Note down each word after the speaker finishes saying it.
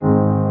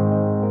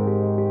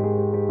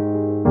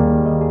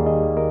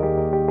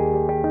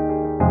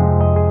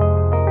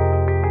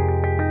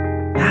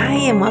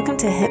and welcome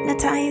to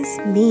Hypnotize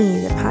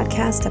Me, the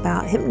podcast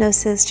about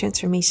hypnosis,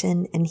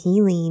 transformation, and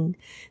healing.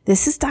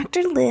 This is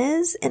Dr.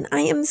 Liz, and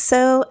I am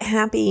so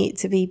happy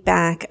to be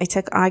back. I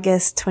took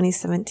August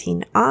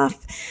 2017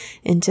 off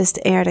and just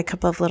aired a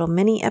couple of little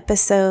mini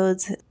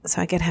episodes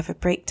so I could have a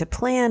break to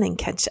plan and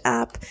catch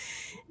up.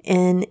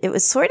 And it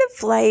was sort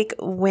of like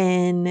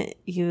when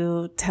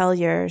you tell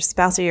your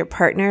spouse or your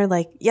partner,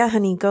 like, yeah,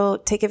 honey, go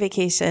take a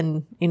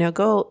vacation,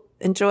 go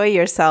enjoy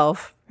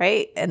yourself,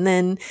 right? And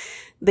then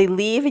they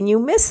leave and you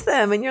miss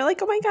them and you're like,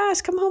 oh my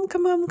gosh, come home,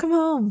 come home, come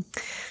home.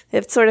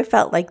 It sort of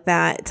felt like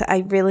that.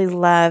 I really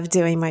love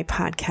doing my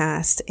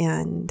podcast.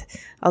 And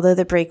although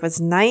the break was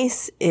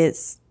nice,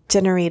 it's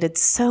generated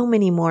so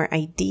many more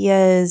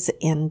ideas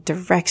and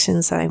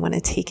directions that I want to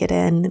take it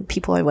in,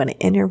 people I want to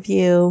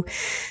interview.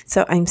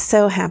 So I'm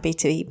so happy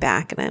to be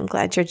back and I'm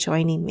glad you're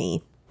joining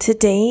me.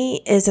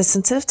 Today is a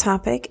sensitive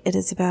topic. It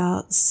is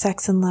about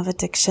sex and love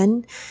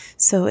addiction.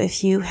 So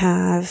if you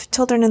have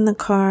children in the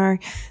car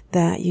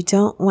that you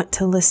don't want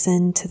to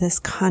listen to this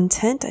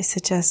content, I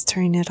suggest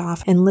turning it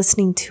off and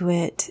listening to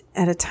it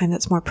at a time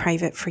that's more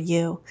private for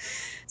you.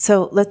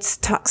 So let's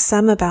talk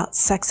some about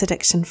sex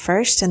addiction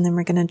first, and then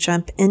we're going to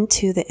jump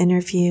into the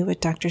interview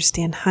with Dr.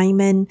 Stan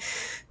Hyman,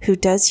 who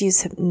does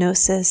use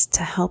hypnosis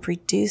to help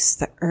reduce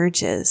the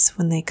urges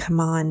when they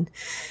come on.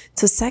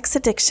 So sex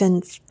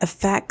addiction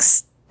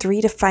affects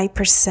 3 to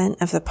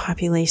 5% of the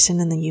population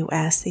in the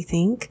U.S., they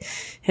think.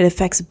 It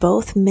affects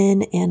both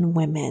men and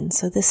women.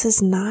 So this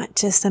is not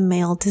just a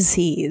male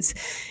disease.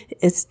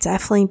 It's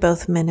definitely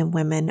both men and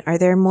women. Are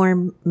there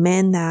more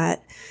men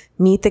that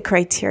meet the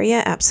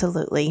criteria?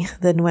 Absolutely,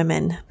 than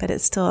women, but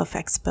it still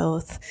affects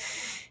both.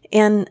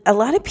 And a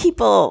lot of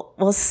people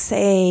will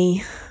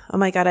say, oh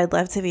my God, I'd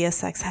love to be a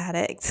sex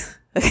addict.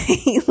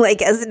 Okay,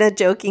 like as in a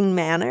joking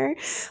manner,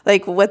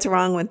 like what's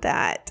wrong with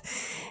that?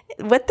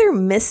 What they're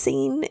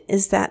missing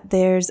is that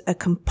there's a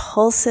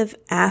compulsive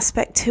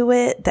aspect to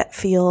it that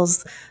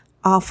feels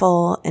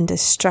awful and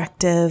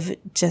destructive,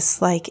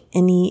 just like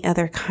any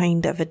other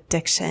kind of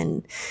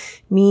addiction,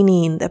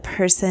 meaning the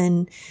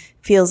person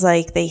feels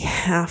like they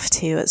have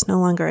to. It's no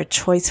longer a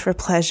choice for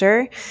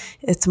pleasure.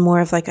 It's more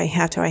of like, I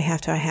have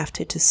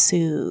to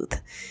soothe.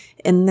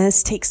 And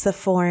this takes the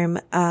form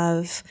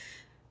of,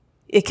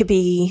 it could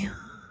be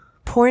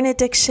porn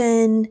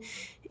addiction,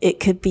 it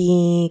could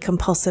be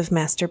compulsive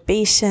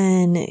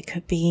masturbation, it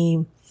could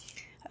be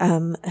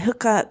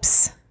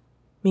hookups,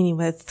 meaning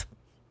with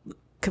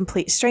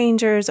complete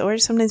strangers or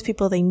sometimes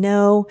people they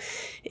know.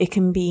 It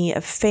can be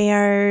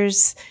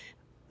affairs.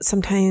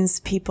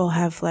 Sometimes people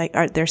have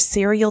they're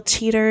serial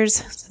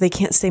cheaters, so they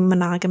can't stay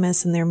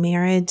monogamous in their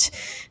marriage,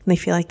 and they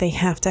feel like they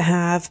have to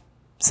have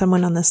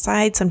someone on the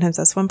side. Sometimes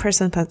that's one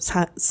person,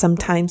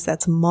 sometimes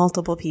that's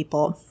multiple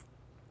people.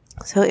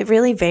 So it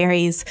really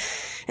varies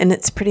and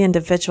it's pretty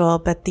individual,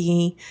 but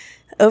the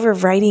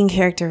overriding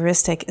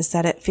characteristic is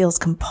that it feels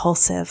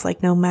compulsive.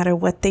 Like no matter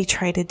what they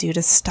try to do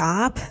to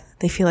stop,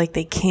 they feel like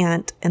they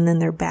can't, and then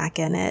they're back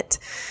in it.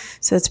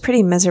 So it's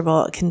pretty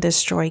miserable. It can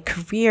destroy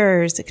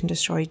careers. It can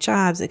destroy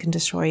jobs. It can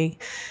destroy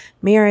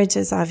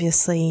marriages,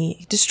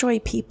 obviously, destroy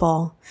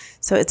people.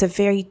 So it's a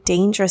very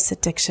dangerous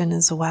addiction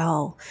as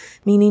well,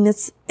 meaning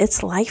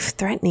it's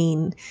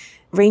life-threatening,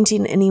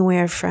 ranging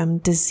anywhere from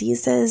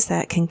diseases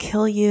that can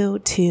kill you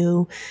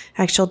to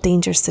actual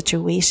dangerous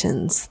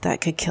situations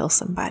that could kill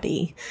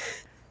somebody.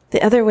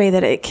 The other way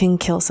that it can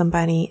kill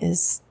somebody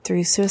is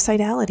through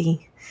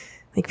suicidality.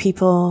 Like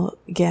people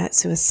get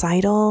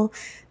suicidal.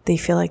 They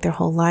feel like their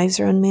whole lives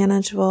are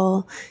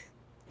unmanageable.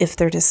 If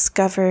they're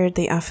discovered,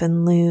 they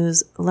often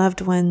lose loved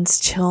ones,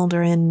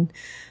 children,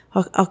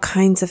 all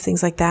kinds of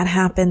things like that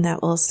happen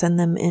that will send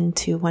them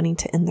into wanting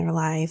to end their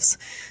lives.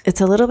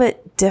 It's a little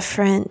bit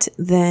different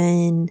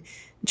than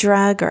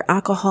drug or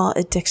alcohol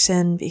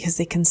addiction because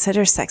they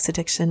consider sex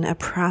addiction a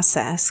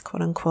process,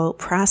 quote unquote,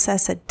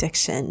 process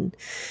addiction.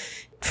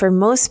 For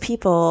most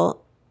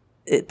people,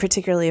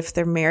 particularly if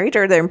they're married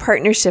or they're in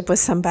partnership with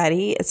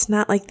somebody, it's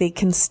not like they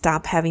can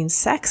stop having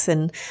sex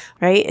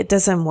right? It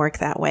doesn't work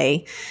that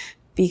way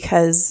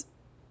because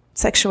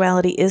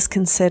sexuality is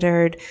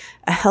considered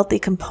a healthy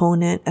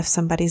component of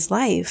somebody's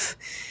life.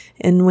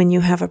 And when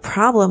you have a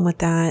problem with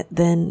that,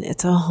 then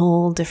it's a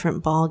whole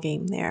different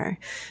ballgame there.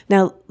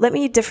 Now, let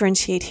me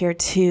differentiate here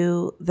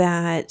too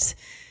that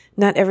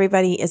not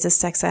everybody is a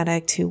sex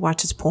addict who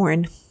watches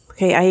porn.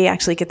 Okay, I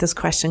actually get this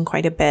question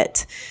quite a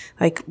bit.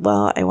 Like,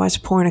 well, I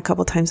watch porn a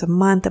couple times a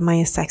month. Am I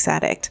a sex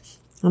addict?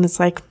 And it's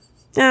like,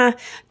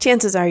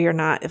 chances are you're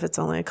not if it's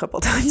only a couple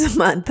times a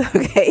month.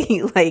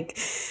 Okay, like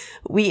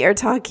we are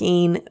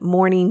talking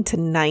morning to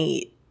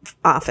night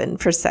often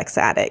for sex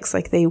addicts.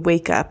 Like they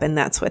wake up and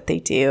that's what they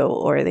do,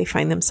 or they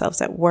find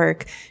themselves at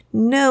work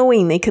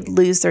knowing they could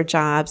lose their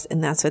jobs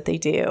and that's what they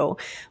do.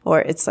 Or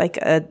it's like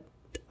a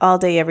all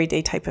day, every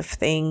day type of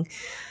thing.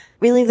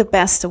 Really the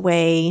best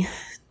way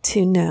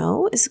to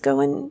know is go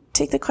and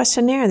take the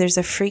questionnaire. There's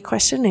a free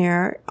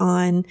questionnaire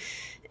on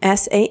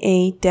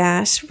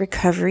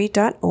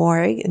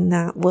saa-recovery.org, and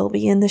that will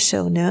be in the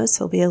show notes.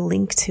 There'll be a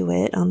link to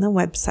it on the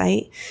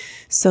website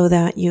so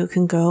that you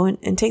can go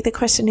and take the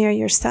questionnaire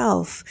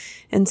yourself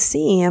and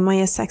see, am I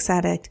a sex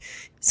addict?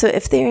 So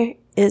if there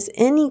is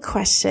any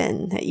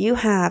question that you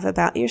have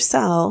about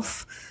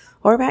yourself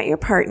or about your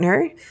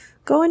partner,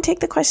 go and take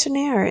the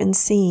questionnaire and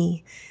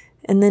see.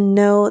 And then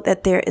know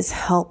that there is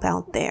help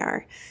out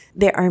there.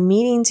 There are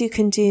meetings you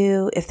can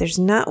do. If there's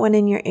not one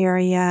in your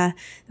area,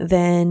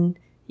 then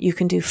you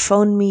can do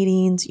phone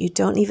meetings. You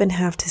don't even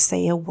have to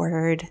say a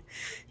word.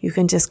 You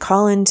can just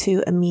call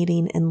into a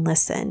meeting and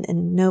listen,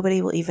 and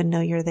nobody will even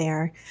know you're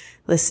there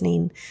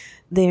listening.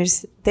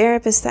 There's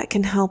therapists that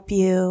can help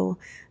you.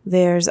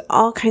 There's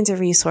all kinds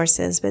of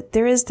resources, but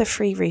there is the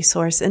free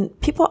resource.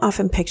 And people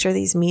often picture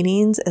these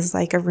meetings as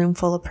like a room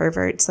full of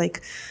perverts,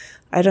 like,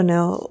 I don't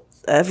know,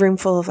 a room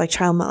full of like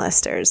child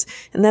molesters.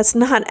 And that's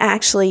not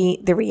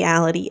actually the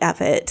reality of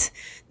it.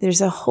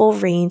 There's a whole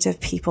range of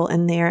people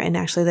in there. And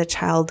actually the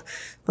child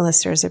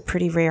molester is a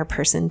pretty rare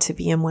person to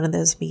be in one of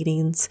those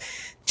meetings.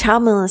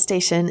 Child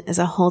molestation is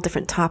a whole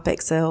different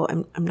topic. So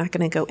I'm not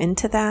going to go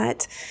into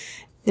that.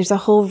 There's a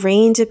whole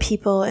range of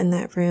people in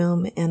that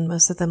room, and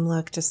most of them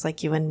look just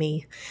like you and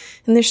me,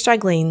 and they're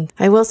struggling.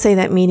 I will say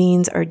that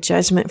meetings are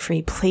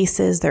judgment-free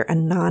places. They're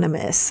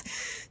anonymous.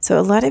 So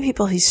a lot of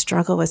people who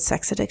struggle with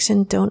sex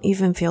addiction don't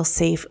even feel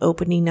safe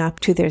opening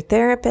up to their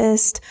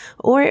therapist,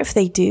 or if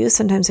they do,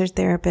 sometimes their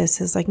therapist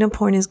is like, no,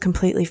 porn is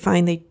completely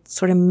fine. They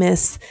sort of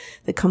miss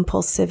the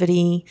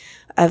compulsivity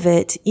of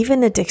it.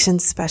 Even addiction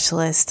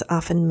specialists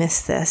often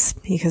miss this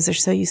because they're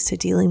so used to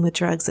dealing with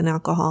drugs and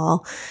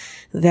alcohol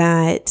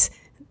that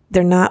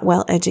they're not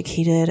well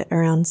educated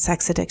around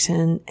sex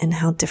addiction and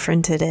how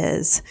different it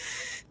is.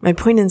 My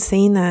point in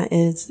saying that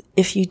is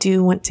if you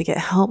do want to get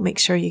help, make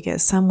sure you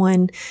get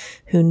someone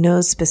who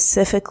knows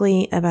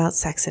specifically about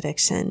sex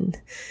addiction,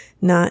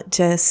 not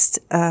just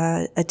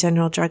a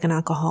general drug and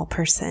alcohol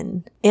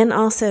person. And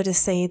also to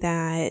say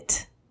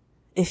that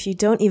if you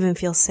don't even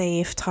feel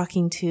safe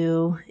talking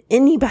to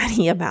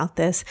anybody about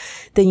this,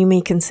 then you may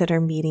consider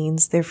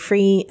meetings. They're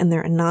free and they're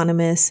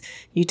anonymous.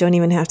 You don't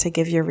even have to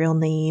give your real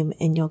name,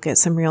 and you'll get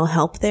some real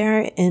help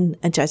there in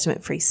a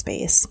judgment-free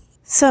space.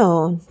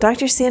 So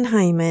Dr. Stan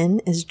Hyman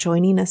is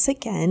joining us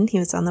again. He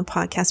was on the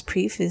podcast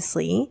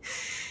previously,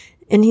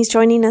 and he's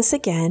joining us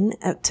again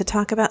to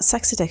talk about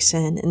sex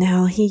addiction and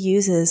how he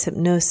uses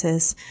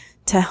hypnosis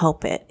to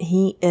help it.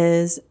 He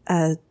is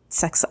a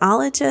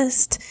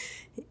sexologist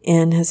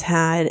and has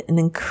had an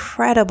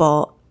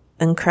incredible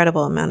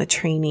amount of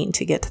training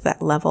to get to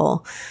that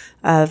level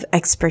of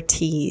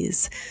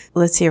expertise.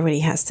 Let's hear what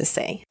he has to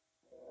say.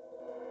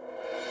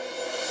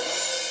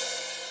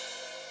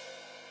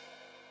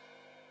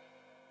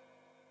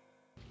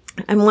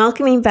 I'm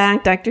welcoming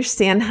back Dr.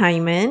 Stan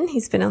Hyman.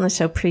 He's been on the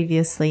show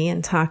previously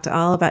and talked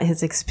all about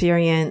his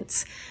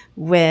experience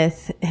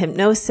with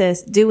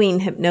hypnosis,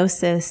 doing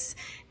hypnosis,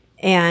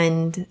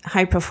 and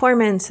high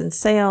performance and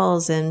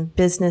sales and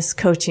business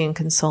coaching and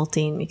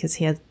consulting, because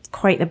he has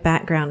quite a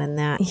background in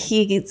that.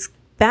 He's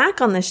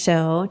back on the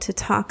show to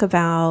talk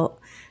about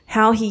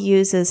how he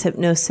uses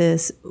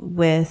hypnosis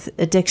with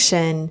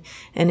addiction,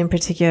 and in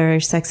particular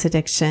sex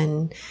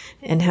addiction,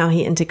 and how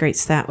he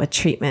integrates that with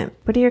treatment.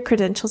 What are your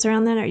credentials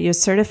around that? Are you a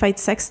certified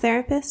sex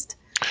therapist?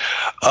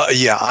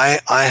 Yeah,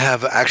 I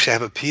have a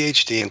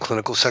PhD in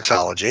clinical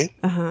sexology,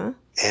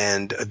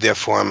 and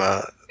therefore I'm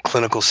a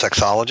clinical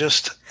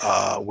sexologist,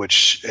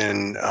 which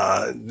in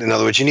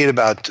other words, you need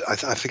about,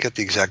 I forget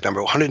the exact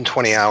number,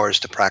 120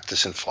 hours to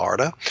practice in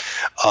Florida.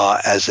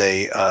 As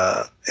a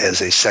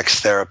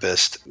sex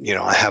therapist,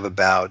 I have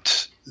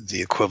about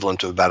the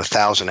equivalent of about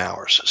 1,000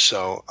 hours.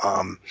 So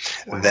Wow.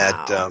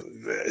 that's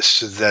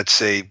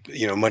a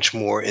much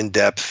more in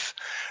depth.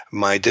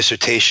 My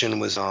dissertation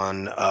was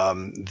on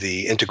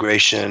the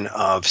integration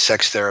of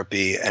sex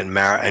therapy and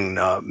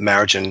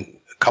marriage and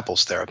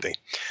couples therapy.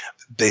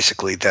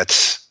 Basically,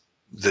 that's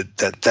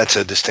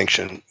a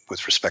distinction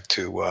with respect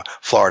to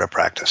Florida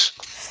practice.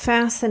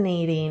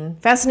 Fascinating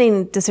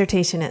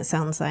dissertation, it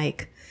sounds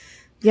like.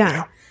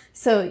 Yeah.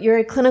 So you're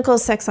a clinical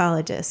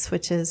sexologist,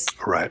 which is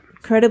right.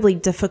 Incredibly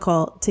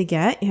difficult to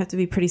get. You have to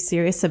be pretty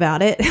serious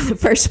about it in the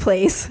first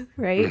place,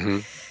 right?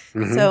 Mm-hmm.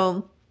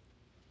 Mm-hmm.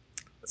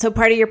 So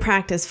part of your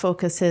practice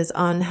focuses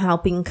on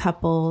helping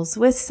couples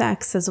with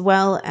sex as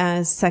well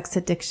as sex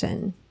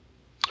addiction.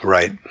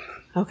 Right.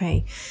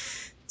 Okay.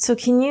 So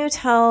can you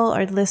tell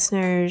our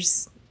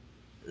listeners,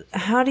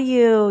 how do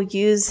you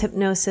use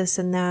hypnosis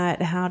in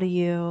that? How do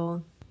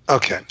you...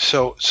 Okay.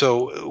 So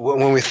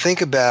when we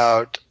think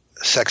about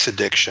sex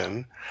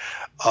addiction,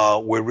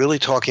 we're really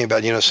talking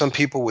about, some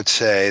people would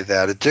say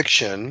that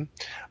addiction,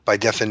 by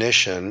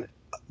definition,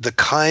 the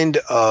kind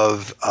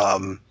of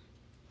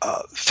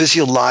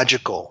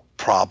physiological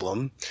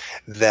problem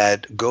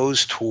that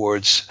goes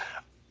towards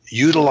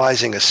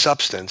utilizing a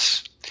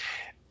substance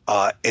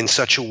in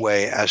such a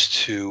way as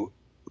to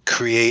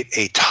create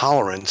a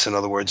tolerance, in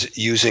other words,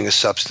 using a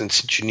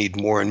substance that you need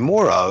more and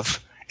more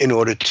of in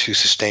order to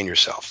sustain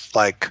yourself.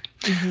 Like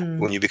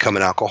when you become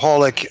an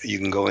alcoholic, you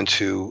can go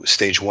into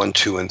stage 1,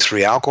 2, and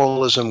 3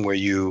 alcoholism, where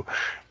you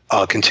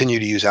continue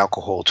to use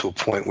alcohol to a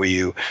point where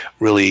you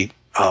really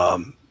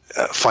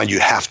find you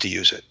have to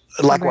use it.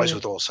 Likewise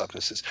with all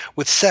substances.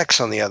 With sex,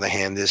 on the other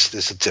hand,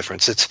 there's a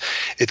difference.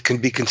 It can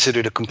be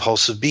considered a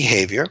compulsive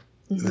behavior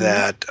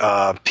that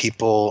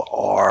people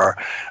are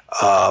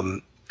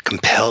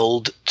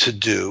compelled to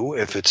do.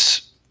 If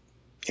it's,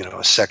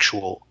 a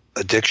sexual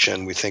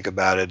addiction, we think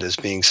about it as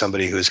being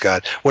somebody who's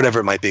got whatever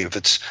it might be. If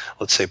it's,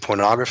 let's say,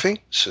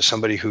 pornography, so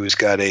somebody who's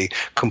got a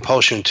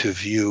compulsion to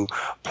view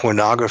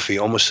pornography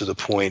almost to the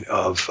point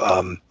of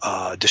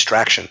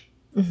distraction,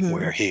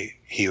 where he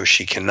or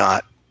she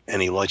cannot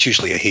it's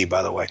usually a he,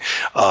 by the way,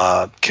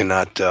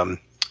 cannot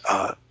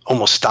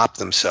almost stop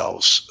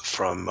themselves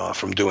from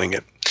doing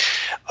it.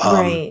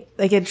 Right.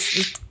 Like it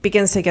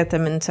begins to get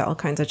them into all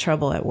kinds of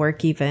trouble at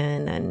work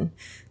even, and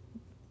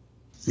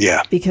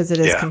because it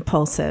is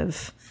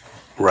compulsive.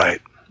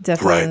 Right.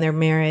 Definitely in their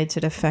marriage,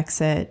 it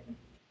affects it.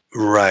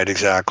 Right,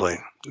 exactly.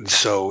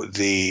 So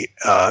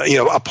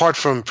apart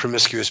from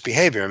promiscuous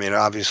behavior, I mean,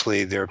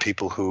 obviously there are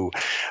people who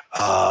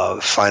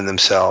find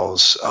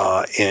themselves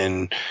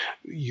in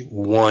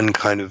one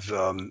kind of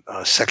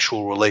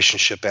sexual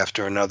relationship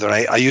after another.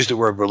 And I use the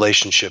word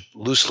relationship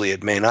loosely.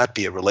 It may not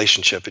be a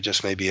relationship. It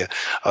just may be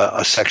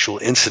a sexual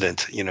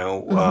incident,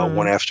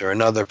 one after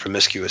another,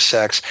 promiscuous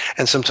sex.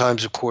 And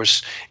sometimes, of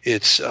course,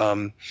 it's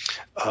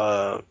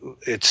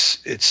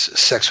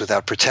sex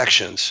without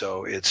protection.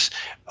 So it's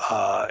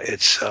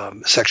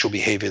sexual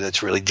behavior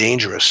that's really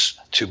dangerous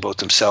to both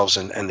themselves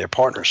and their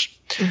partners.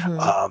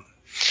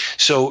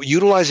 So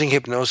utilizing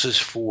hypnosis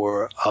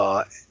for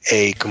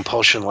a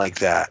compulsion like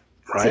that,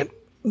 right? So,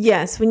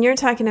 yes. When you're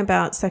talking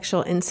about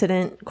sexual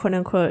incident, quote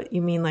unquote,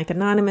 you mean like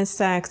anonymous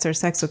sex or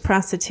sex with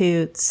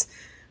prostitutes,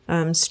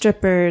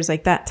 strippers,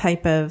 like that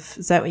type of,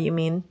 is that what you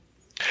mean?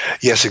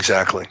 Yes,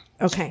 exactly.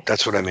 Okay.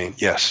 That's what I mean.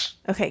 Yes.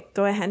 Okay.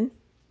 Go ahead.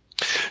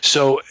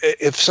 So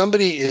if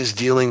somebody is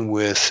dealing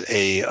with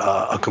a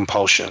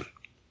compulsion,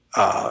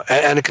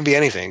 and it could be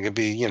anything. It could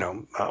be,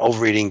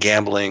 overeating,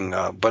 gambling,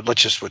 but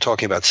we're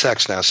talking about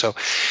sex now. So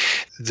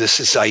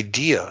this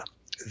idea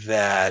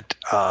that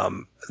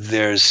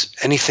there's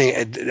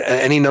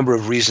any number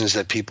of reasons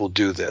that people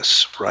do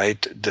this,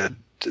 right? That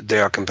they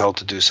are compelled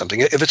to do something.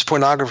 If it's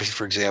pornography,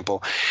 for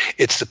example,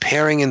 it's the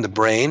pairing in the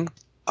brain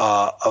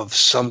of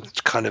some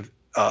kind of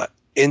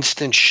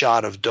instant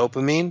shot of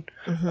dopamine,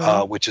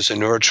 which is a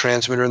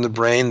neurotransmitter in the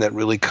brain that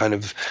really kind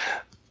of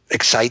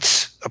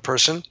excites a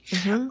person,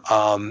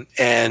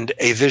 and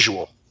a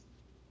visual.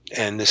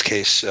 In this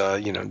case,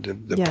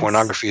 the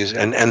pornography is,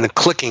 and the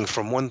clicking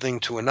from one thing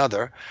to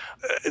another.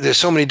 There's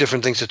so many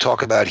different things to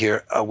talk about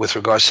here with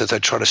regards to that. I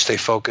try to stay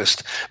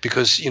focused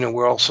because,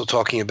 we're also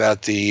talking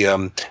about the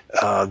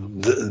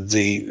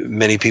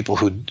many people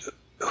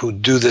who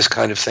do this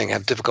kind of thing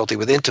have difficulty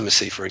with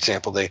intimacy. For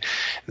example,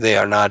 they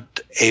are not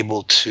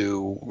able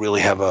to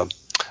really have an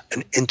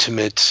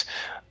intimate,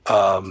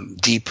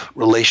 deep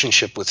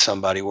relationship with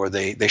somebody, or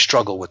they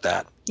struggle with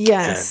that.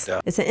 Yes.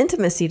 And, it's an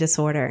intimacy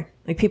disorder.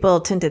 Like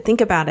people tend to think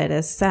about it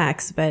as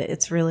sex, but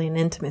it's really an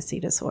intimacy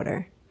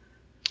disorder.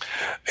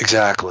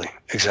 Exactly.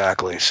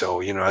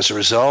 So, as a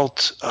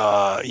result,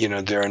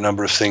 there are a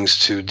number of things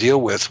to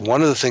deal with.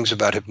 One of the things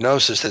about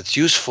hypnosis that's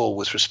useful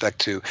with respect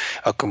to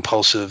a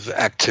compulsive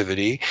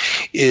activity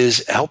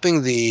is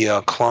helping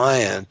the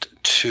client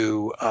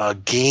to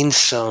gain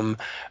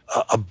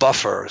a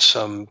buffer,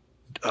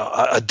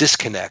 a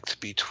disconnect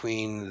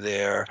between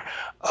their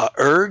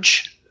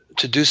urge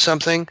to do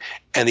something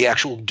and the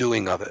actual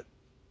doing of it.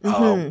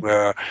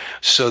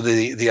 So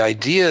the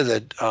idea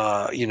that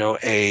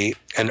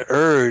an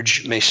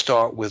urge may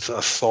start with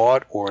a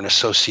thought or an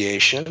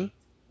association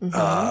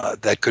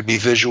that could be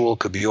visual,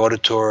 could be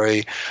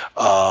auditory,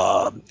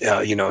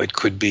 it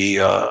could be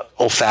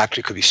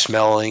olfactory, it could be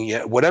smelling,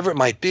 whatever it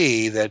might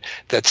be that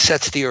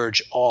sets the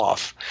urge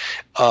off.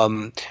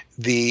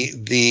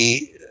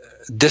 The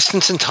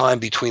distance in time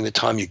between the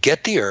time you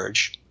get the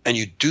urge and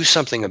you do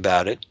something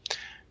about it,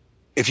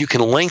 if you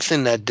can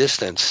lengthen that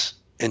distance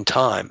in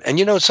time. And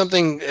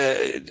something,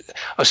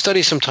 a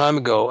study some time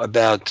ago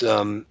about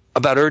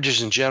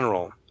urges in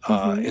general,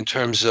 in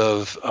terms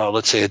of,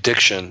 let's say,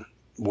 addiction,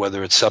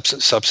 whether it's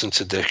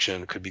substance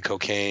addiction, it could be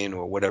cocaine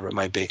or whatever it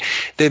might be.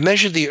 They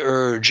measured the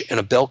urge in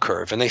a bell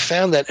curve, and they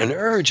found that an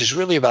urge is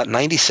really about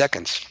 90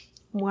 seconds.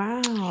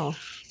 Wow.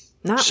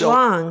 Not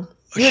long.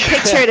 You would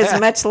picture it as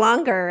much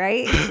longer,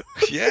 right?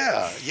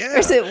 Yeah. Or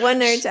is it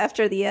one urge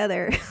after the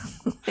other?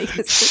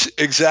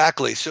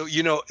 Exactly. So,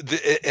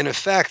 in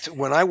effect,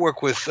 when I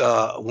work with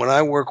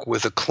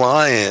a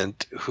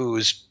client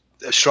who's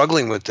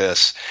struggling with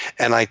this,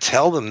 and I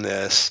tell them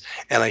this,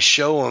 and I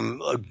show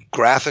them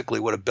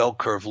graphically what a bell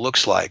curve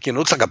looks like. It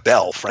looks like a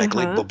bell,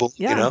 frankly. And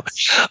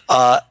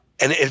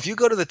if you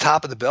go to the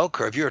top of the bell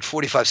curve, you're at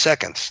 45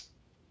 seconds.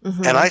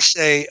 And I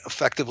say,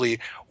 effectively,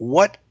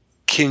 what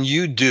can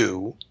you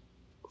do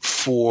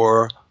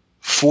for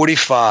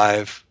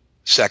 45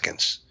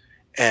 seconds?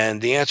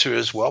 And the answer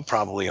is, well,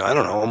 probably, I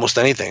don't know, almost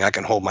anything. I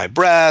can hold my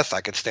breath.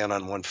 I can stand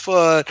on one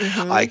foot.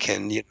 I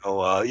can, blink.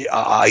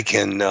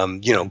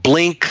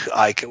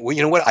 I can,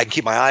 you know what? I can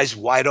keep my eyes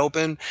wide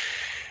open.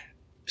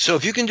 So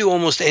if you can do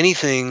almost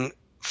anything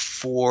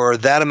for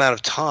that amount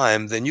of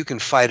time, then you can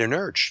fight an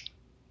urge.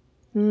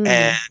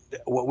 And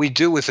what we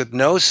do with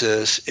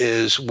hypnosis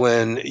is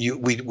when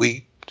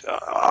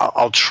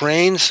I'll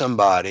train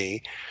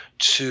somebody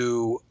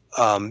to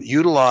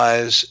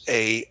utilize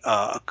a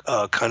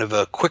kind of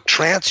a quick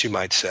trance, you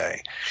might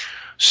say,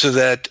 so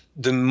that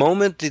the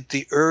moment that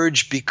the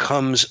urge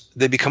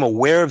they become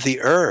aware of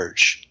the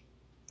urge,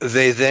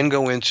 they then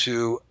go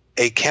into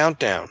a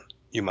countdown,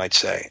 you might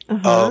say,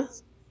 of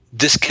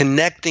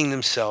disconnecting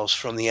themselves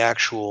from the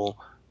actual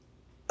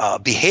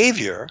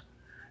behavior.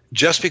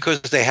 Just because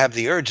they have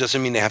the urge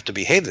doesn't mean they have to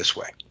behave this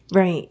way.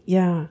 Right,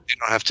 yeah. They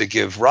don't have to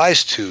give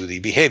rise to the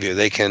behavior.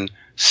 They can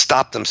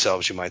stop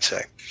themselves, you might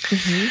say.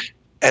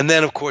 And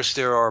then, of course,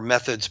 there are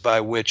methods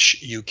by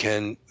which you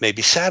can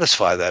maybe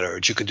satisfy that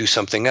urge. You could do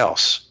something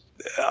else.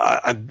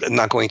 I'm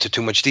not going into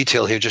too much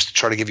detail here, just to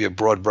try to give you a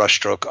broad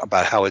brushstroke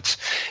about how it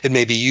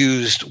may be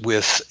used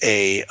with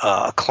a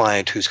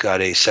client who's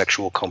got a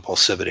sexual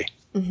compulsivity.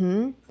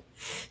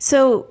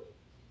 So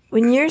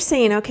when you're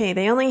saying, okay,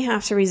 they only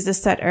have to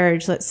resist that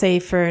urge, let's say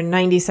for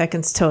 90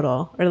 seconds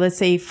total, or let's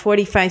say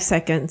 45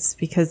 seconds,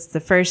 because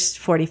the first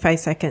 45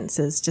 seconds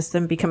is just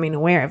them becoming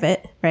aware of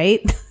it, right?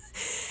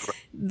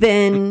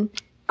 Then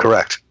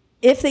correct.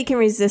 If they can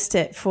resist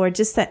it for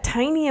just that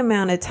tiny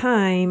amount of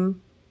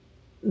time,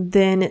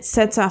 then it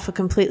sets off a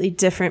completely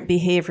different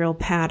behavioral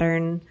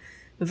pattern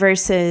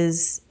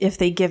versus if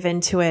they give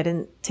into it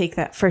and take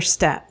that first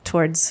step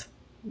towards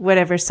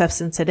whatever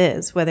substance it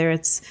is, whether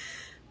it's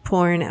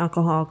porn,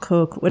 alcohol,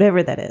 coke,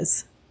 whatever that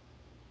is.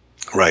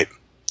 Right.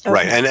 Okay.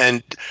 Right.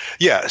 And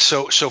yeah,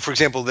 so for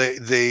example,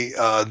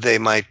 they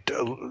might,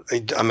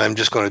 I'm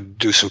just going to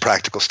do some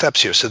practical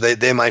steps here. So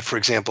they might, for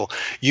example,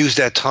 use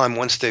that time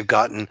once they've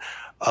gotten,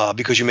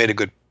 because you made a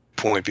good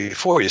point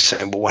before, you're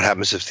saying, well, what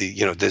happens if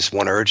there's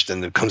one urge,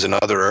 then there comes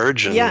another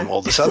urge and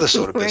all this other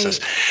sort of business.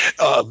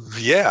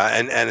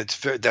 And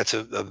that's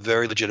a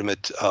very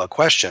legitimate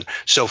question.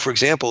 So for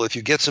example, if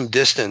you get some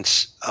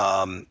distance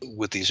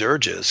with these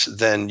urges,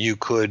 then you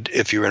could,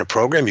 if you're in a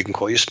program, you can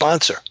call your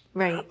sponsor.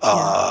 Right.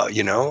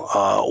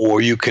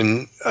 Or you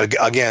can,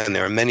 again,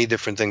 there are many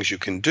different things you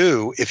can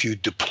do if you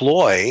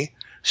deploy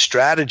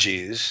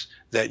strategies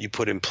that you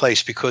put in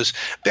place, because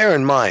bear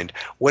in mind,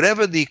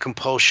 whatever the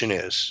compulsion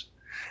is,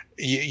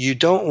 you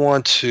don't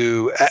want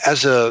to,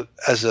 as a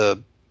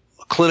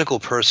clinical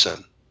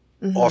person,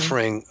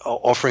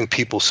 offering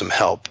people some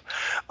help.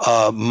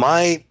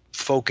 My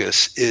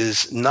focus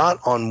is not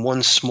on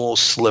one small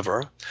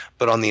sliver,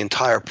 but on the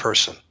entire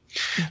person.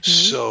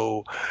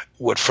 So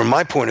from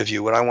my point of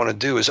view, what I want to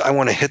do is I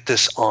want to hit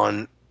this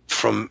on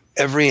from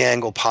every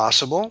angle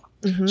possible,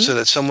 so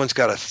that someone's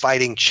got a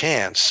fighting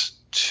chance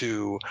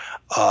to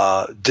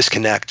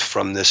disconnect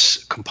from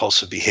this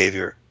compulsive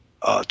behavior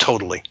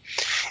totally.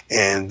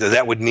 And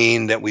that would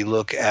mean that we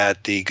look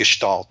at the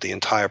gestalt, the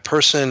entire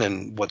person,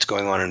 and what's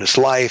going on in his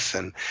life,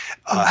 and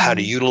how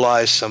to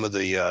utilize some of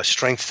the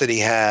strengths that he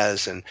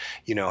has, and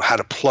how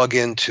to plug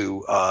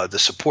into the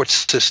support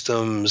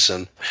systems,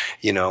 and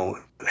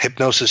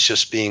hypnosis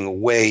just being a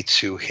way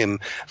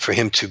for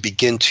him to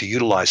begin to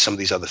utilize some of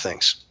these other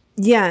things.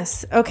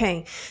 Yes.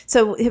 Okay.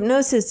 So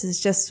hypnosis is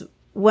just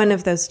one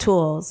of those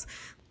tools.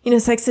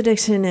 Sex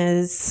addiction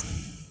is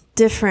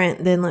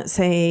different than, let's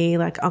say,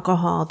 like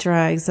alcohol,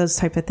 drugs, those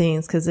type of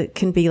things, because it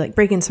can be like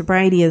breaking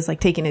sobriety is like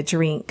taking a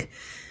drink,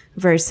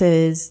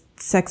 versus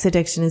sex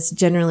addiction is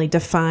generally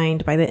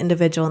defined by the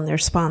individual and their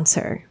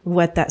sponsor,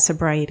 what that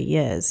sobriety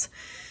is.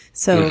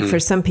 So for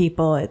some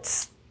people,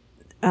 it's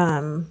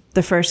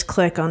the first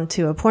click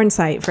onto a porn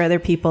site. For other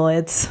people,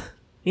 it's,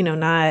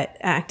 not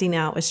acting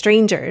out with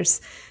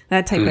strangers,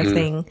 that type of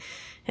thing.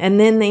 And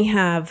then they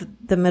have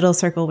the middle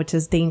circle, which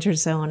is danger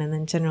zone. And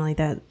then generally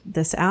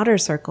this outer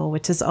circle,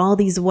 which is all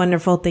these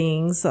wonderful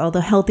things, all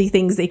the healthy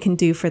things they can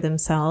do for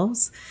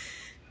themselves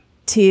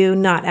to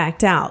not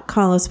act out.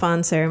 Call a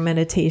sponsor,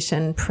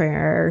 meditation,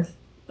 prayer,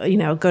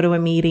 go to a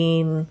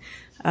meeting,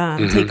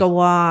 take a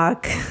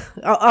walk,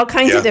 all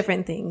kinds of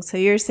different things. So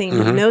you're saying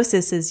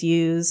hypnosis is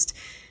used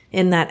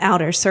in that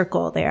outer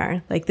circle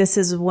there. Like, this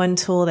is one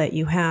tool that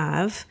you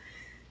have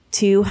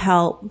to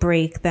help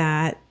break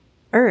that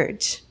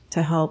urge,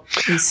 to help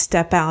you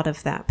step out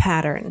of that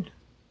pattern.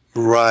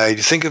 Right.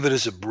 Think of it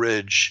as a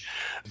bridge.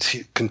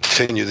 To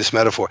continue this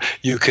metaphor,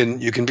 you can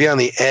be on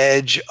the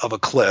edge of a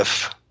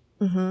cliff.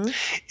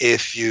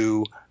 If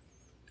you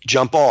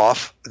jump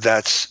off,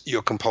 that's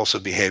your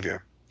compulsive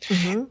behavior.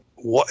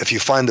 If you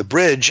find the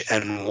bridge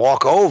and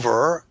walk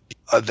over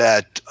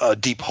that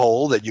deep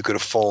hole that you could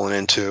have fallen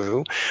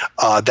into,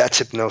 that's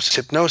hypnosis.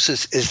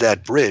 Hypnosis is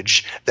that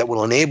bridge that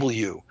will enable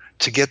you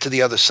to get to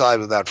the other side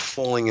without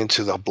falling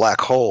into the black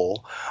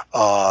hole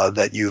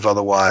that you've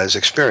otherwise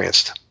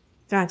experienced.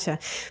 Gotcha.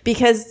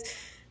 Because,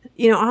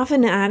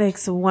 often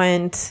addicts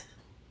want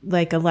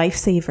like a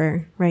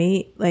lifesaver,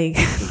 right? Like,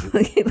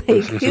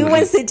 like who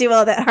wants to do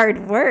all that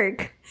hard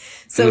work?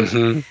 So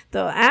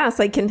they'll ask,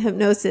 like, can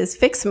hypnosis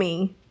fix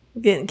me?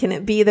 Can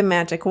it be the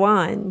magic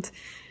wand?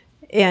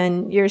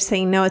 And you're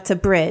saying, no, it's a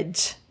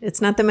bridge.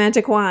 It's not the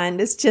magic wand.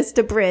 It's just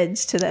a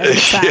bridge to the other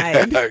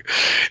side. Yeah,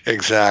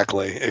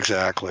 exactly.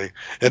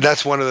 And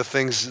that's one of the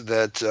things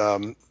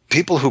that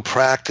people who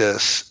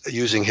practice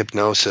using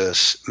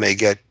hypnosis may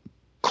get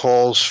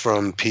calls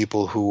from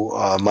people who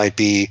might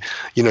be,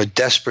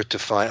 desperate to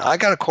find. I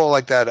got a call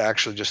like that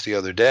actually just the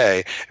other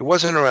day. It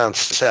wasn't around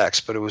sex,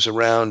 but it was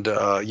around,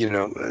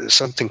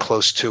 something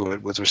close to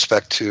it with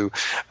respect to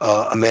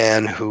a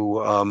man who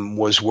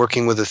was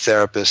working with a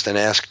therapist and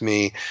asked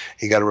me,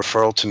 he got a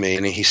referral to me,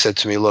 and he said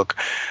to me, look,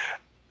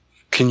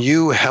 can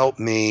you help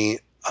me,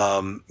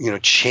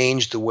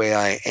 change the way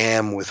I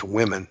am with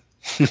women?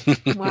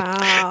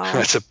 Wow.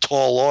 That's a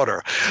tall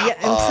order. Yeah,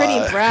 and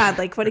pretty broad.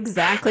 Like, what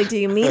exactly do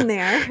you mean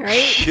there,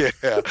 right?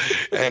 Yeah.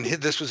 And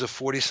this was a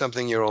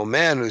 40-something-year-old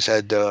man who's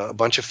had a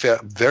bunch of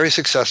very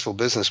successful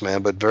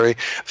businessman, but very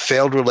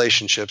failed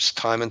relationships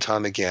time and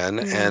time again,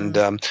 and,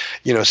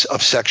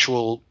 of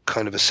sexual,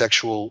 kind of a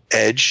sexual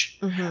edge.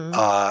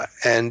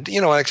 And,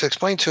 I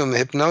explained to him,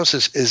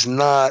 hypnosis is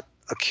not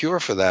a cure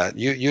for that.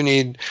 You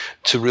need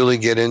to really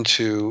get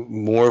into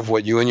more of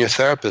what you and your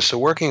therapist are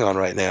working on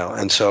right now.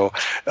 And so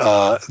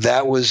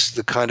that was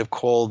the kind of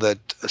call that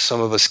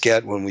some of us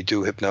get when we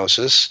do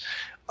hypnosis.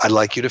 I'd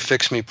like you to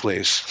fix me,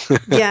 please.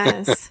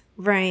 Yes,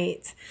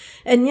 right.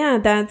 And yeah,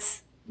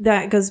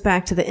 that goes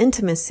back to the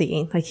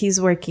intimacy. Like, he's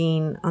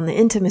working on the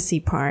intimacy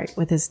part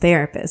with his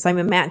therapist. I'm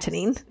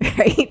imagining,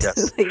 right?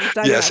 Yes, like, you're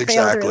talking about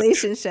failed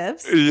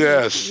relationships.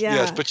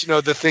 Yes.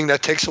 But the thing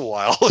that takes a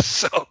while.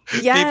 So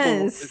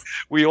people,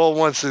 we all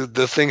want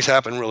the things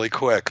happen really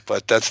quick,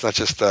 but that's not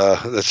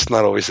that's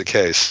not always the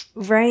case.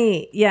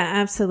 Right. Yeah,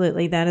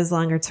 absolutely. That is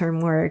longer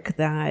term work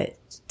that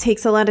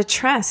takes a lot of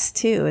trust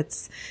too.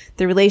 It's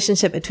the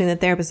relationship between the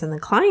therapist and the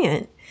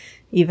client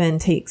even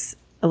takes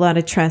a lot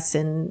of trust,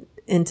 and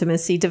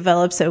intimacy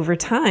develops over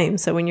time.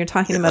 So when you're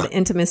talking about an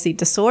intimacy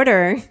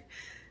disorder,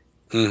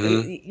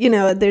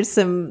 there's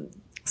some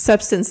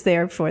substance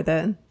there for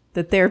the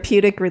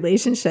therapeutic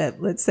relationship,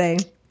 let's say.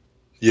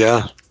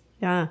 Yeah.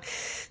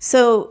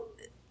 So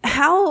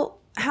how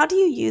do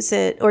you use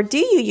it, or do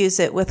you use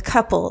it with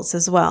couples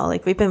as well?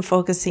 Like, we've been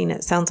focusing,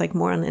 it sounds like,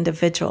 more on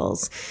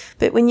individuals,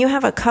 but when you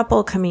have a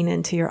couple coming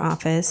into your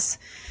office,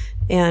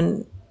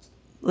 and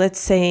let's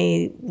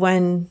say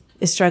one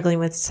is struggling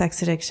with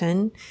sex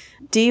addiction,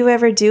 do you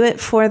ever do it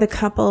for the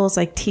couples,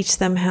 like teach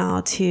them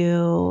how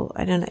to,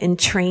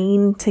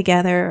 entrain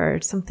together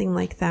or something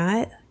like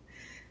that?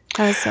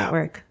 How does that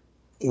work?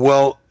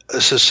 Well,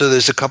 so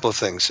there's a couple of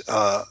things.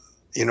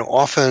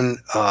 Often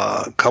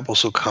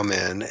couples will come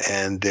in,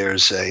 and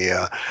there's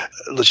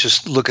let's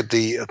just look at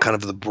the kind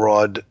of the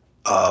broad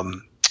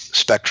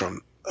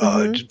spectrum.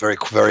 Very,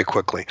 very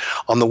quickly.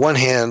 On the one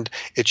hand,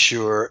 it's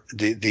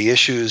the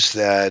issues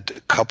that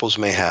couples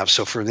may have.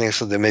 So, for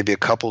example, there may be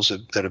couples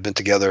that have been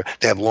together.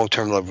 They have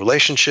long-term love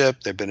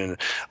relationship. They've been in a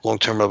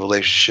long-term love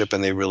relationship,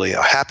 and they really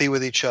are happy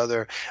with each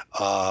other.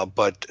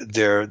 But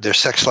their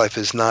sex life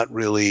is not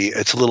really.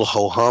 It's a little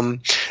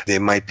ho-hum. They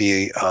might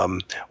be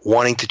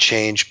wanting to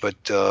change, but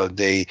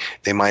they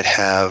might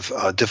have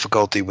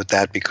difficulty with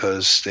that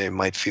because they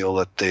might feel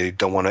that they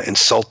don't want to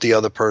insult the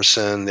other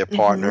person, their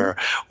partner,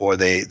 or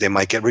they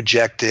might get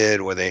rejected,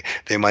 or they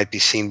might be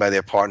seen by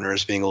their partner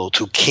as being a little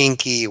too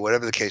kinky,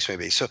 whatever the case may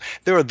be. So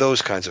there are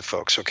those kinds of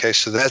folks, okay?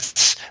 So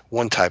that's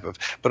one type of.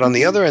 But on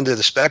the other end of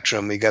the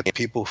spectrum, we got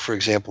people, for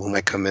example, who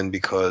might come in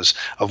because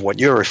of what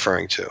you're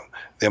referring to.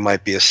 There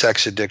might be a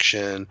sex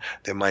addiction.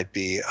 There might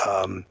be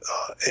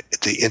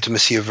the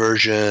intimacy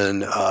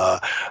aversion.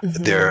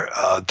 There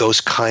those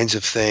kinds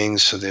of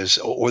things. So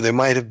or there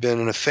might have been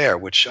an affair,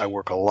 which I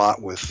work a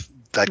lot with.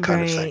 That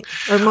kind of thing.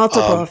 Or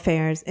multiple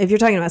affairs. If you're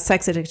talking about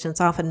sex addiction, it's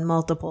often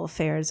multiple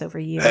affairs over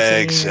years.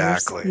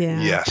 Exactly.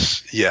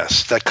 Yes.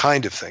 That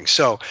kind of thing.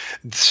 So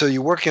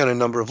you're working on a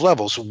number of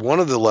levels. One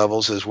of the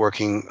levels is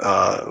working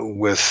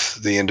with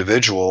the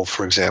individual,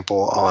 for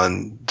example,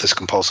 on this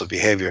compulsive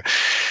behavior.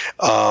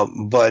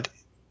 But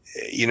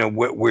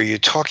where you're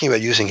talking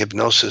about using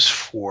hypnosis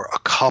for a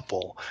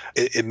couple,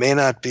 it may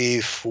not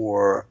be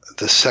for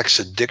the sex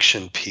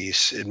addiction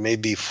piece. It may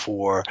be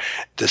for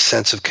the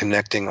sense of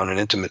connecting on an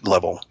intimate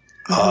level,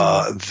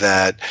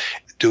 that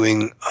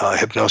doing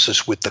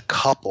hypnosis with the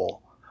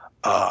couple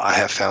I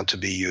have found to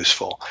be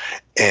useful.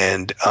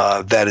 And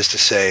that is to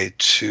say,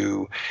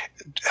 to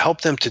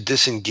help them to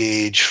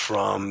disengage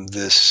from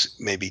this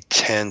maybe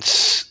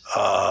tense,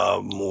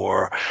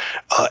 more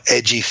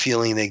edgy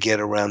feeling they get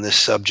around this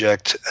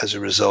subject as a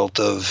result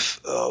of,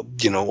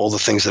 all the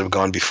things that have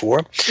gone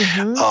before,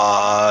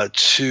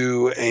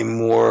 to a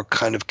more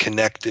kind of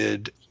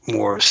connected,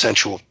 more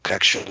sensual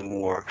connection,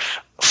 more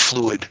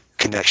fluid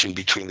connection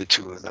between the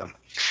two of them.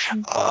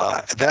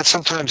 That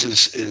sometimes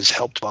is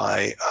helped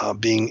by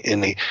being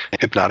in a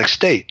hypnotic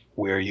state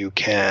where you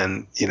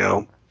can,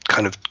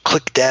 kind of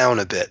click down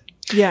a bit.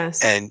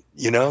 Yes. And,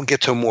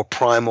 get to a more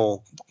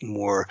primal,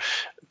 more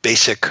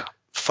basic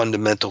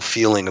fundamental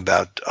feeling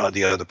about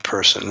the other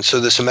person. And so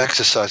there's some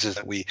exercises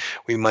that we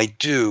might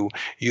do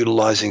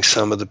utilizing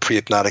some of the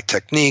pre-hypnotic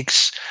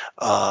techniques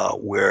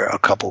where a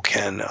couple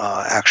can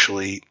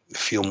actually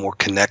feel more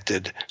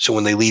connected. So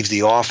when they leave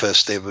the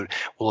office, they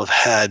will have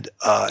had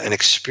an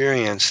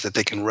experience that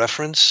they can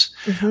reference,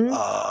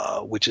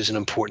 which is an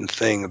important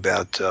thing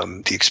about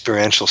the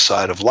experiential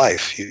side of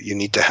life. You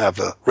need to have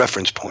a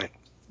reference point.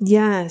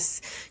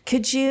 Yes.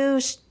 Could you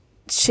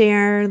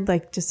share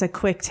like just a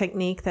quick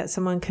technique that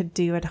someone could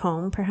do at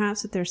home,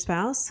 perhaps with their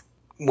spouse?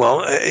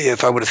 Well,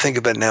 if I were to think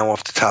of it now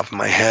off the top of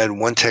my head,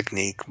 one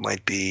technique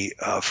might be,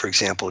 for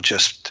example,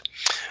 just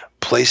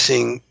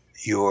placing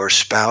your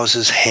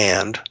spouse's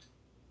hand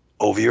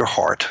over your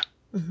heart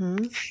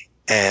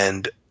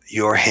and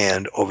your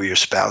hand over your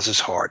spouse's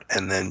heart,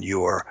 and then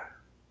your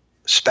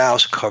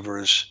spouse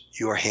covers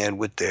your hand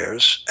with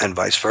theirs and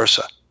vice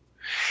versa.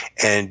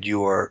 And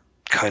you're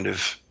kind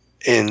of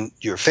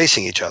you're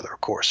facing each other,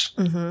 of course.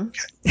 Okay.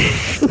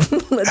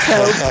 Let's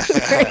hope.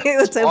 Right?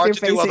 Let's hope you're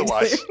facing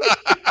otherwise.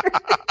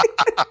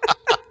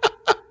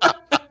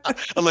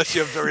 Unless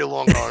you have very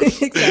long arms.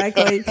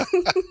 Exactly.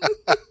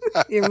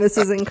 Your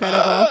Mrs.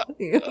 Incredible.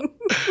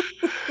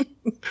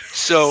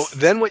 So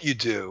then what you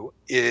do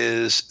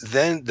is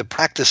then the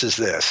practice is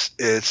this.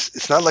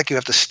 It's not like you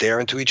have to stare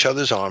into each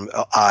other's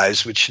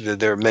eyes, which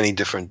there are many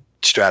different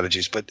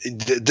strategies, but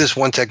this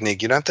one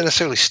technique, you don't have to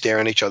necessarily stare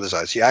in each other's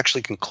eyes. You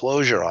actually can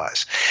close your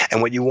eyes.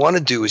 And what you want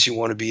to do is you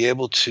want to be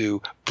able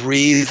to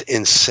breathe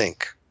in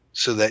sync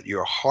so that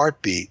your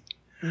heartbeat,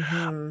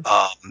 you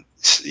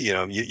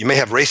may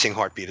have racing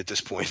heartbeat at this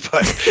point,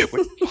 but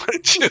what you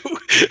want to do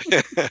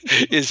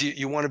is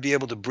you want to be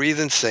able to breathe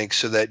in sync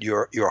so that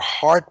your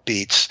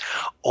heartbeats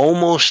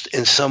almost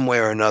in some way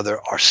or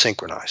another are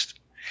synchronized.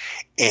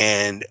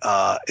 And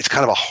it's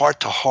kind of a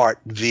heart-to-heart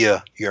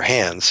via your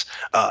hands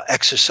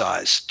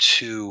exercise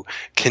to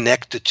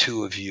connect the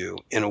two of you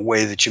in a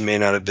way that you may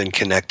not have been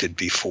connected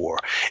before.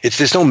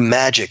 There's no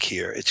magic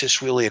here. It's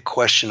just really a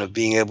question of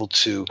being able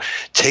to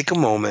take a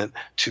moment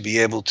to be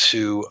able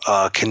to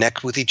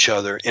connect with each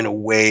other in a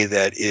way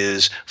that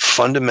is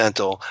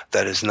fundamental,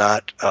 that is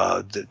not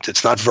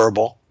that's not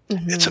verbal.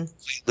 It's a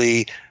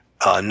completely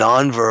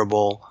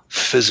nonverbal,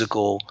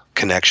 physical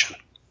connection.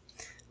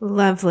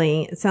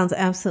 Lovely. It sounds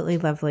absolutely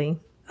lovely.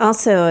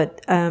 Also,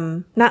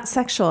 not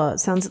sexual. It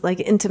sounds like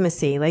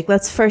intimacy. Like,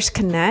 let's first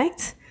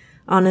connect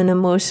on an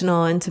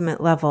emotional,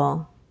 intimate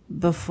level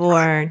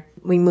before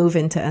we move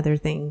into other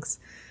things.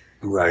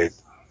 Right.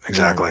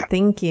 Exactly. Yeah,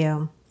 thank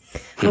you.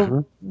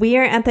 Well, we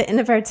are at the end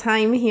of our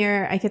time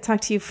here. I could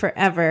talk to you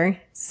forever.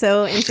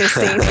 So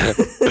interesting.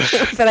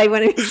 But I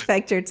want to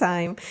respect your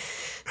time.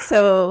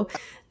 So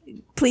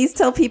please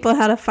tell people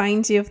how to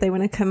find you if they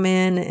want to come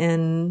in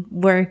and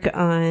work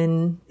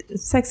on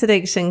sex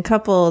addiction,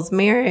 couples,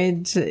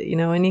 marriage,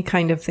 any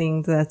kind of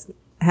thing that's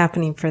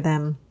happening for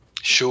them.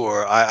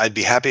 Sure. I'd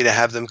be happy to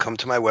have them come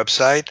to my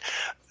website,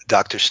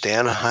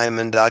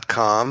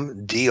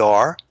 drstanhyman.com,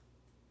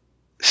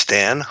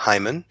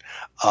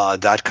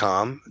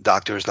 drstanhyman.com.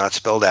 Doctor is not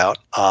spelled out.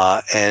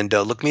 And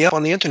look me up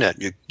on the internet.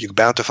 You're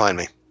bound to find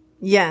me.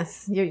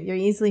 Yes, you're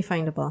easily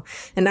findable.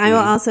 And I will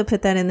also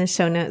put that in the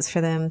show notes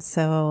for them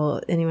so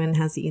anyone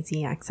has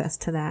easy access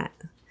to that.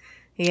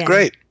 Yeah.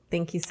 Great.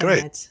 Thank you so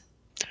much.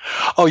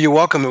 Oh, you're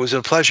welcome. It was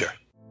a pleasure.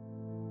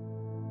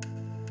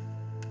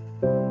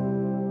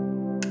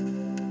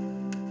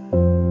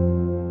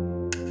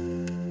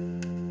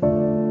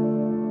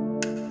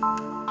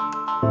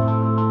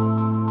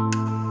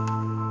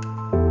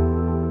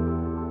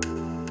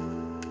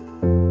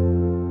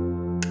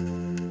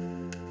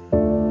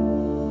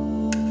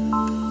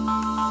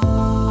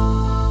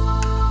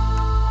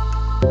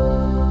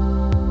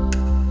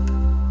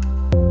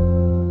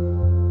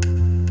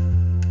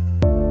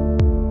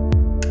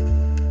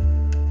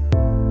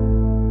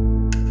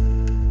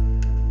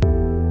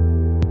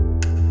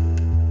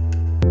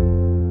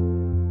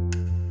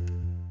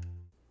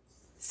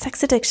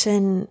 Sex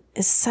addiction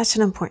is such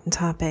an important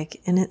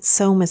topic and it's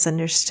so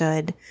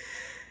misunderstood.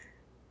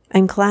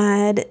 I'm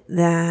glad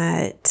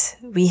that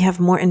we have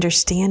more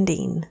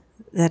understanding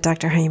that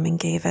Dr. Hyman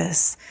gave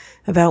us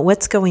about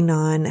what's going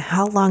on,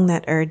 how long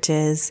that urge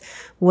is,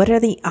 what are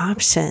the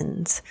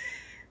options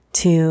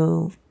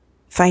to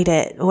fight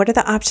it, what are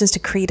the options to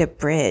create a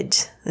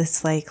bridge.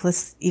 It's like,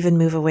 let's even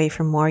move away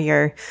from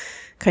warrior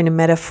kind of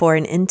metaphor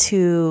and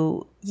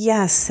into,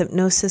 yes,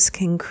 hypnosis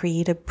can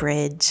create a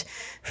bridge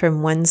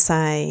from one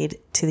side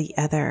to the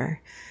other,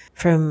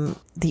 from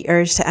the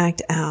urge to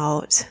act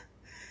out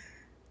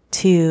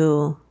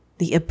to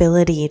the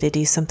ability to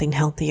do something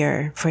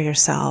healthier for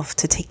yourself,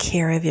 to take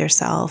care of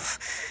yourself,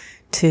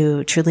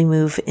 to truly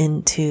move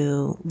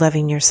into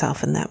loving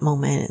yourself in that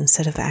moment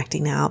instead of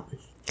acting out.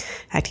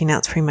 Acting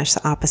out's pretty much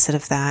the opposite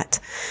of that.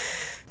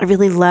 I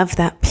really love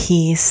that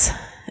piece,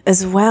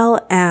 as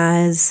well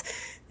as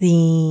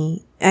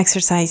the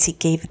exercise he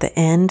gave at the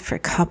end for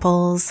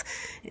couples.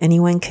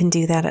 Anyone can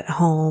do that at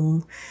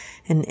home,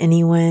 and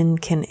anyone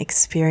can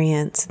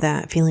experience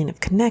that feeling of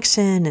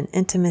connection and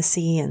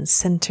intimacy and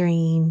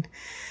centering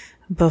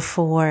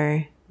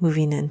before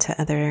moving into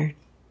other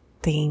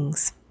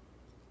things.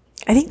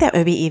 I think that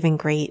would be even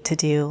great to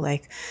do.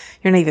 Like,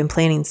 you're not even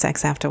planning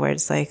sex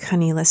afterwards. Like,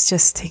 honey, let's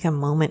just take a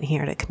moment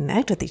here to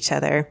connect with each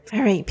other.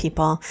 All right,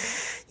 people,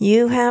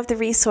 you have the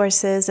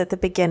resources at the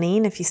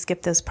beginning, if you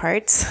skip those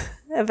parts,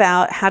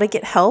 about how to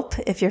get help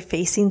if you're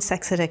facing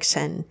sex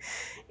addiction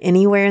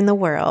anywhere in the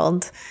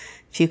world.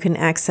 If you can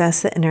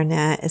access the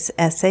internet, it's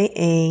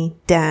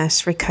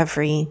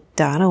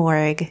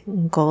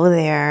saa-recovery.org. Go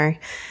there,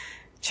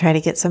 try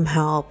to get some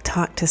help,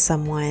 talk to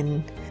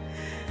someone.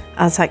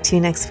 I'll talk to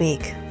you next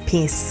week.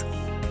 Peace.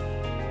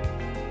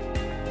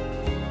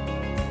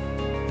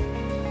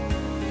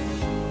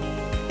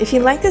 If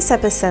you like this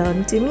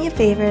episode, do me a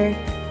favor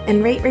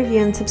and rate, review,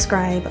 and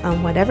subscribe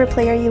on whatever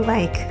player you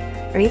like.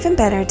 Or even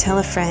better, tell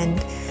a friend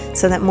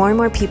so that more and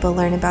more people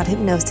learn about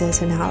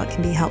hypnosis and how it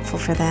can be helpful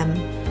for them.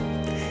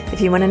 If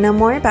you want to know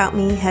more about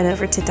me, head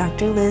over to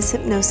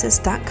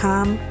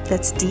drlizhypnosis.com.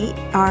 That's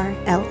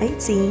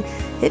DRLAZ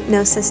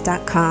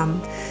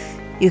hypnosis.com.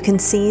 You can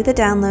see the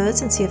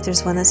downloads and see if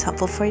there's one that's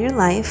helpful for your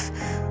life.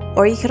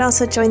 Or you could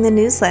also join the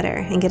newsletter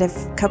and get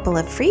a couple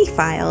of free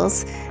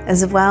files,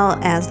 as well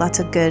as lots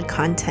of good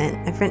content.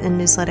 I've written a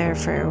newsletter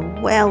for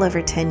well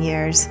over 10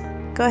 years.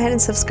 Go ahead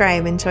and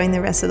subscribe and join the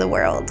rest of the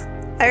world.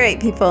 All right,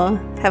 people,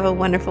 have a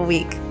wonderful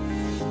week.